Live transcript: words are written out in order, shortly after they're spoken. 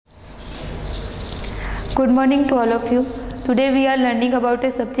Good morning to all of you. Today we are learning about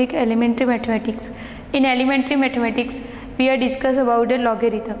a subject elementary mathematics. In elementary mathematics, we are discuss about a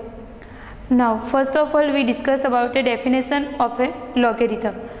logarithm. Now, first of all, we discuss about a definition of a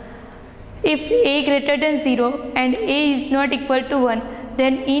logarithm. If a greater than 0 and a is not equal to 1,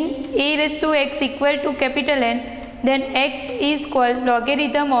 then in a raised to x equal to capital N, then x is called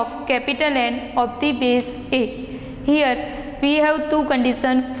logarithm of capital N of the base a. Here we have two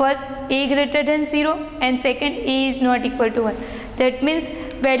conditions. First, a greater than 0 and second, a is not equal to 1. That means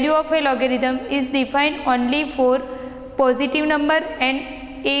value of a logarithm is defined only for positive number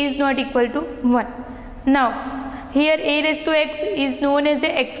and a is not equal to 1. Now, here a raised to x is known as the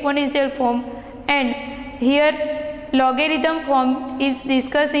exponential form, and here logarithm form is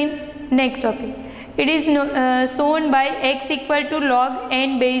discussed in next topic. It is shown by x equal to log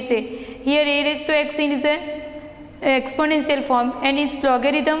n base a. Here a raised to x is a exponential form and its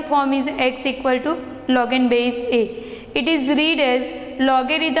logarithm form is x equal to log n base a. It is read as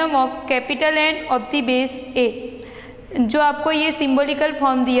logarithm of capital N of the base a. जो आपको ये symbolical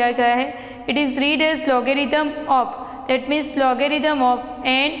form दिया गया है, it is read as logarithm of, that means logarithm of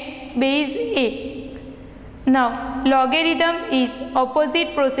n base a. Now, logarithm is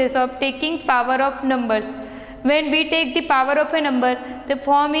opposite process of taking power of numbers. When we take the power of a number, the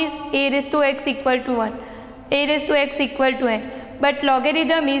form is a raised to x equal to 1. A raised to x equal to n, but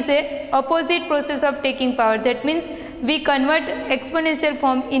logarithm is a opposite process of taking power. That means we convert exponential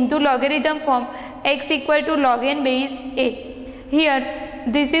form into logarithm form, x equal to log n base a. Here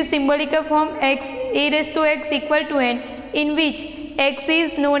this is symbolical form x, a raised to x equal to n, in which x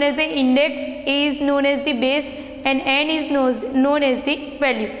is known as the index, a is known as the base and n is known as the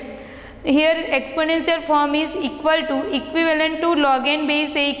value. Here exponential form is equivalent to log n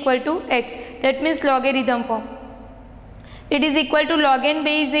base a equal to x. That means logarithm form. It is equal to log n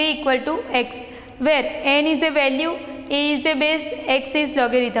base a equal to x, where n is a value, a is a base, x is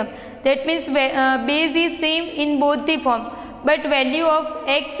logarithm. That means base is same in both the form, but value of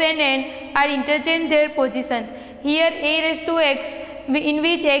x and n are interchange their position. Here a raised to x, in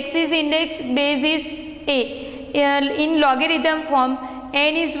which x is index, base is a. In logarithm form,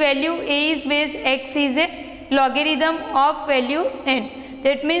 n is value, a is base, x is a logarithm of value n.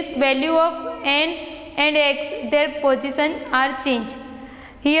 That means value of n and x, their position are changed.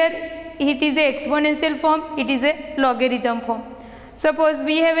 Here it is a exponential form, it is a logarithm form. Suppose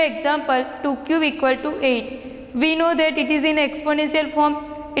we have an example 2 cube equal to 8. We know that it is in exponential form,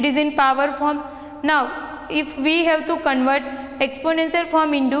 it is in power form. Now, if we have to convert exponential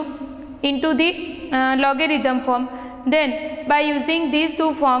form into the logarithm form, then by using these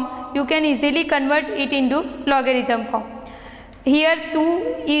two forms, you can easily convert it into logarithm form. Here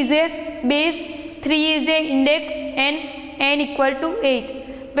 2 is a base, 3 is a index and n equal to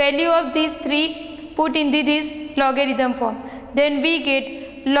 8. Value of these 3 put in this logarithm form. Then we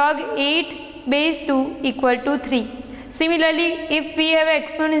get log 8 base 2 equal to 3. Similarly, if we have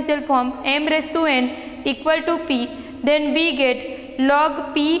exponential form m raised to n equal to p, then we get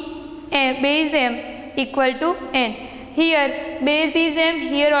log p base m equal to n. Here base is m,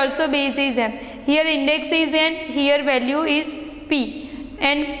 here also base is m. Here index is n, here value is p,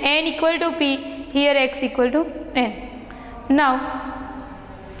 and n equal to p, here x equal to n. Now,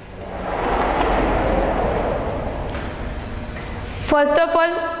 first of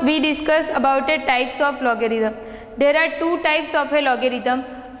all, we discuss about the types of logarithm. There are two types of a logarithm.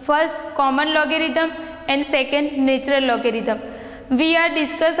 First, common logarithm and second, natural logarithm. We are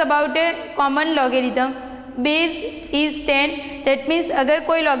discuss about a common logarithm. Base is 10. That means अगर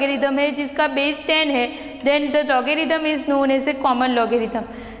कोई logarithm है जिसका base 10 है, then the logarithm is known as a common logarithm.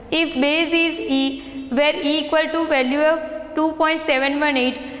 If base is e, where e equal to value of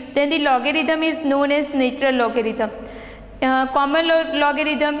 2.718, then the logarithm is known as natural logarithm. Common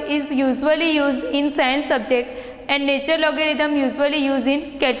logarithm is usually used in science subject and natural logarithm usually used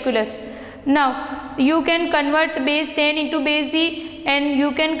in calculus. Now, you can convert base 10 into base e and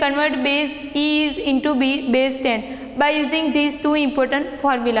you can convert base e into base 10 by using these two important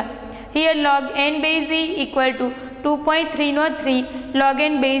formula. Here log n base e equal to 2.303 log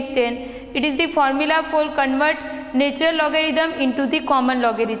n base 10. It is the formula for convert natural logarithm into the common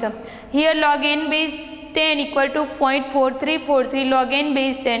logarithm. Here log n base 10 equal to 0.4343 log n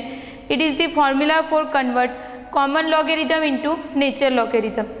base 10. It is the formula for convert common logarithm into natural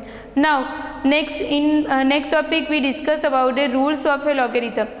logarithm. Now, next topic we discuss about the rules of a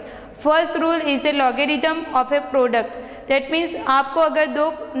logarithm. First rule is a logarithm of a product. That means आपको अगर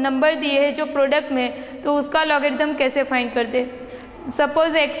दो number दिए हैं जो product में, तो उसका logarithm कैसे फाइंड करते हैं.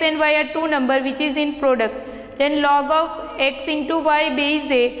 Suppose x and y are two number which is in product. then log of x into y base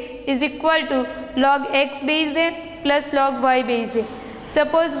a is equal to log x base a plus log y base a.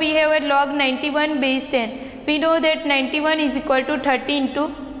 Suppose we have a log 91 base 10. We know that 91 is equal to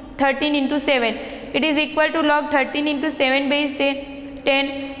 13 into 7. It is equal to log 13 into 7 base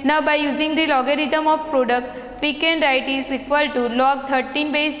 10. Now by using the logarithm of product, we can write is equal to log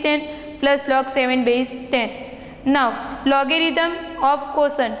 13 base 10 plus log 7 base 10. Now logarithm of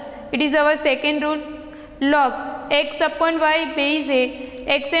quotient, it is our second rule. Log x upon y base a,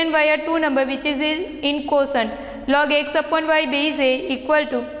 x and y are two numbers which is in quotient. Log x upon y base a equal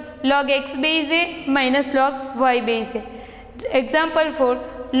to log x base a minus log y base a. Example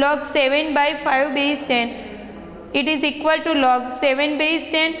 4, log 7 by 5 base 10, it is equal to log 7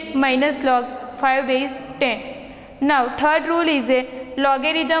 base 10 minus log 5 base 10. Now third rule is a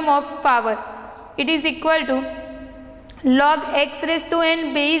logarithm of power. It is equal to log x raised to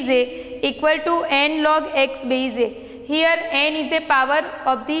n base a equal to n log x base a. Here n is a power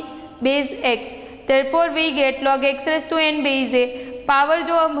of the base x. Therefore we get log x raised to n base a. Power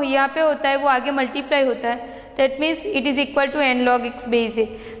जो यहाँ पे होता है वो आगे multiply होता है. That means it is equal to n log x base a.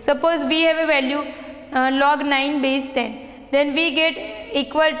 Suppose we have a value log 9 base 10. Then we get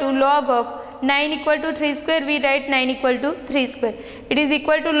equal to log of 9 equal to 3 square. We write 9 equal to 3 square. It is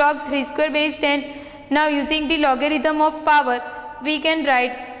equal to log 3 square base 10. Now using the logarithm of power, we can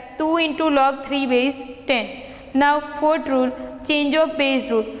write 2 into log 3 base 10. Now fourth rule, change of base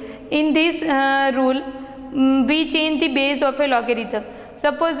rule. In this rule, we change the base of a logarithm.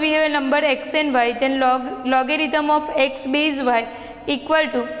 Suppose we have a number x and y, then logarithm of x base y equal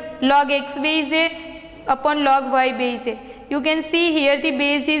to log x base a upon log y base a. You can see here the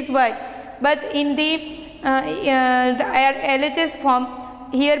base is y, but in the LHS form,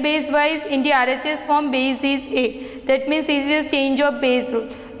 here base y is, in the RHS form base is a. That means it is a change of base rule.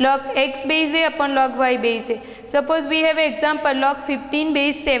 Log x base a upon log y base a. Suppose we have an example log 15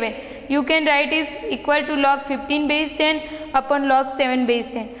 base 7. You can write is equal to log 15 base 10 upon log 7 base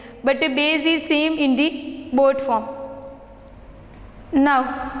 10. But the base is same in the both form. Now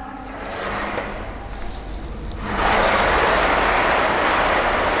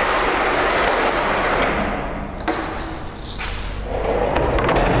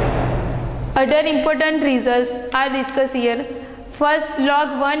other important results are discussed here. First,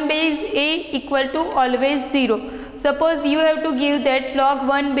 log 1 base a equal to always 0. Suppose you have to give that log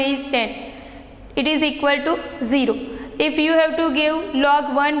 1 base 10, it is equal to 0. If you have to give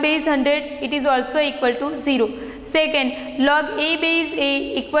log 1 base 100, it is also equal to 0. Second, log a base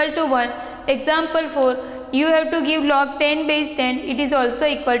a equal to 1. Example 4, you have to give log 10 base 10, it is also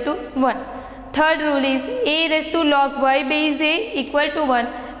equal to 1. Third rule is a raised to log y base a equal to 1.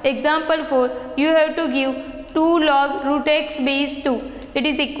 Example 4, you have to give 2 log root x base 2, it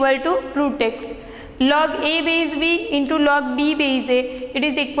is equal to root x. Log a base b into log b base a, it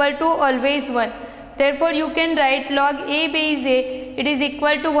is equal to always 1. Therefore you can write log a base a, it is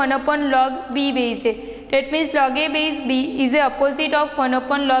equal to 1 upon log b base a. That means log a base b is the opposite of 1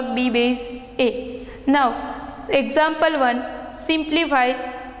 upon log b base a. Now example 1, simplify.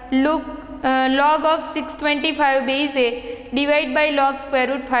 Look, log of 625 base a divide by log square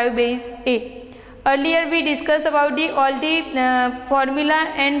root 5 base a. Earlier we discussed about all the formula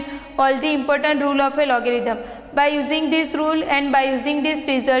and all the important rule of a logarithm. By using this rule and by using this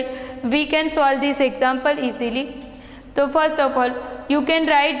result, we can solve this example easily. So first of all, you can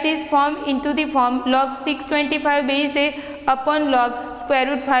write this form into the form log 625 base a upon log square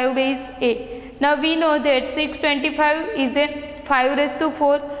root 5 base a. Now we know that 625 is a 5 raised to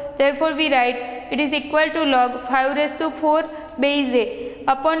 4. Therefore we write it is equal to log 5 raised to 4 base a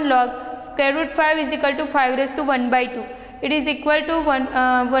upon log square root 5 is equal to 5 raised to 1 by 2. It is equal to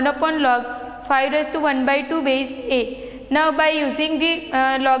 1 upon log 5 raised to 1 by 2 base a. Now by using the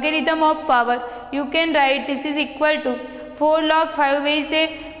logarithm of power, you can write this is equal to 4 log 5 base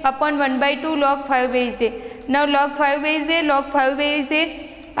a upon 1 by 2 log 5 base a. Now log 5 base a, log 5 base a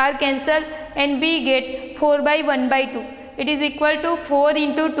are cancelled and we get 4 by 1 by 2. It is equal to 4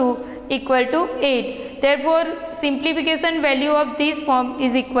 into 2 equal to 8. Therefore simplification value of this form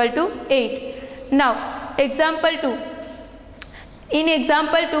is equal to 8. Now example 2. In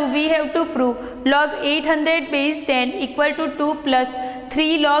example 2 we have to prove log 800 base 10 equal to 2 plus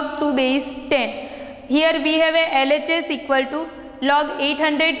 3 log 2 base 10. Here we have a LHS equal to log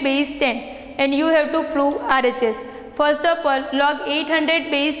 800 base 10 and you have to prove RHS. First of all, log 800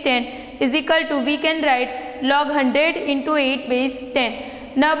 base 10 is equal to, we can write log 100 into 8 base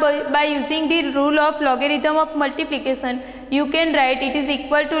 10. Now by using the rule of logarithm of multiplication, you can write it is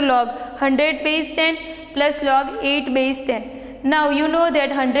equal to log 100 base 10 plus log 8 base 10. Now you know that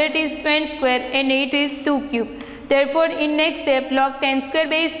 100 is 10 square and 8 is 2 cube. Therefore in next step log 10 square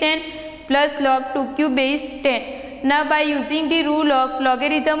base 10 plus log 2 cube base 10. Now by using the rule of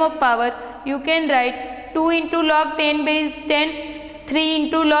logarithm of power, you can write 2 into log 10 base 10, 3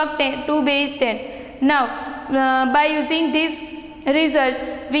 into log 2 base 10. Now by using this result,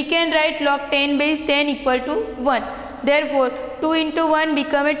 we can write log 10 base 10 equal to 1. Therefore 2 into 1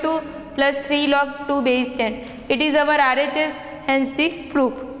 become a 2 plus 3 log 2 base 10. It is our RHS, hence the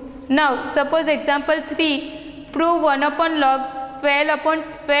proof. Now suppose example 3, prove 1 upon log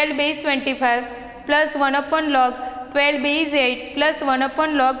 12 base 25 plus 1 upon log 12 base 8 plus 1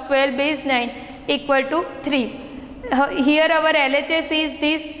 upon log 12 base 9 equal to 3. Here our LHS is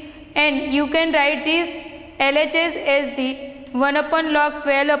this, and you can write this LHS as the 1 upon log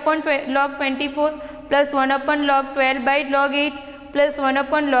 12 upon log 24 plus 1 upon log 12 by log 8 plus 1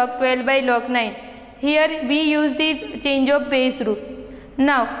 upon log 12 by log 9. Here we use the change of base rule.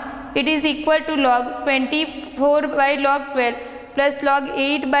 Now it is equal to log 24 by log 12 plus log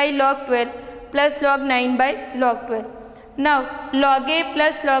 8 by log 12 plus log 9 by log 12. Now log A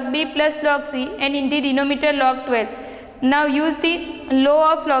plus log B plus log C, and in the denominator log 12. Now use the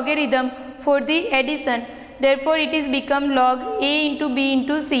law of logarithm for the addition. Therefore it is become log A into B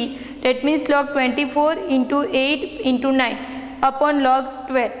into C. That means log 24 into 8 into 9 upon log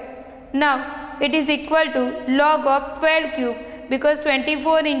 12. Now it is equal to log of 12 cube, because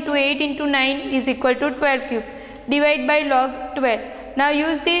 24 into 8 into 9 is equal to 12 cube. Divide by log 12. Now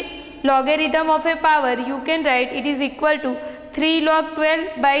use the logarithm of a power. You can write it is equal to 3 log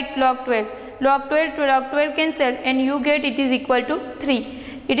 12 by log 12. Log 12 to log 12 cancel, and you get it is equal to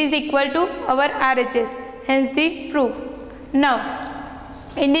 3. It is equal to our RHS, hence the proof. Now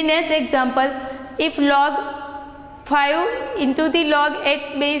in the next example, if log 5 into the log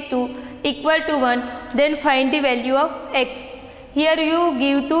x base 2 equal to 1, then find the value of x. Here you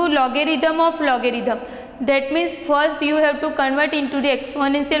give to logarithm of logarithm. That means first you have to convert into the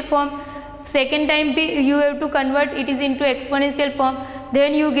exponential form, second time you have to convert it is into exponential form,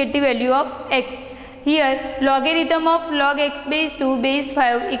 then you get the value of x. Here logarithm of log x base 2 base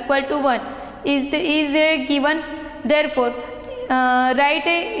 5 equal to 1 is given. Therefore write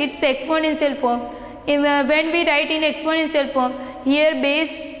its exponential form. When we write in exponential form, here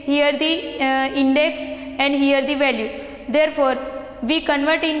base, here the index, and here the value. Therefore we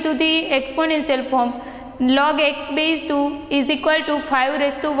convert into the exponential form. Log x base 2 is equal to 5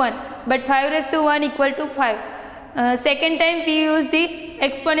 raised to 1, but 5 raised to 1 equal to 5. Second time we use the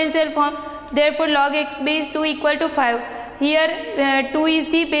exponential form. Therefore log x base 2 equal to 5. Here 2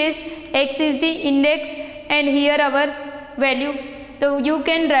 is the base, x is the index, and here our value. So you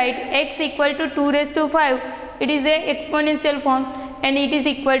can write x equal to 2 raised to 5. It is a exponential form, and it is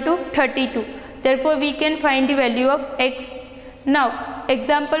equal to 32. Therefore we can find the value of x. Now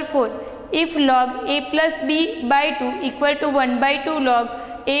example 4. If log a plus b by 2 equal to 1 by 2 log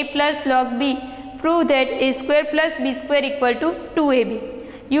a plus log b, prove that a square plus b square equal to 2ab.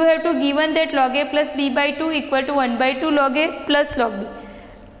 You have to given that log a plus b by 2 equal to 1 by 2 log a plus log b.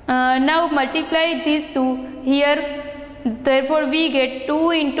 Now multiply these two here. Therefore we get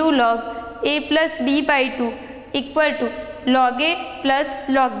 2 into log a plus b by 2 equal to log a plus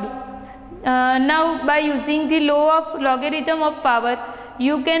log b. Now by using the law of logarithm of power,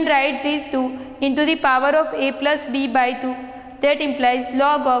 you can write these two into the power of a plus b by 2. That implies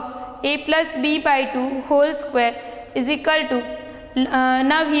log of a plus b by 2 whole square is equal to,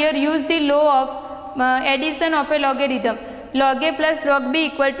 now here use the law of addition of a logarithm. Log a plus log b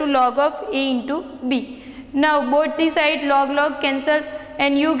equal to log of a into b. Now both the side log cancel,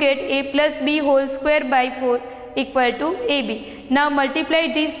 and you get a plus b whole square by 4 equal to ab. Now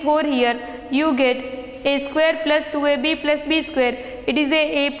multiply these 4 here, you get a square plus 2ab plus b square. It is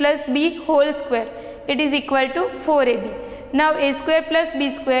a plus b whole square. It is equal to 4ab. Now a square plus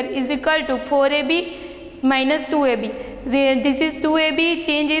b square is equal to 4ab minus 2ab. This is 2ab,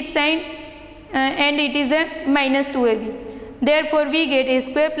 change its sign, and it is a minus 2ab. Therefore we get a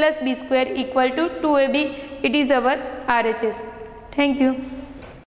square plus b square equal to 2ab. It is our RHS. Thank you.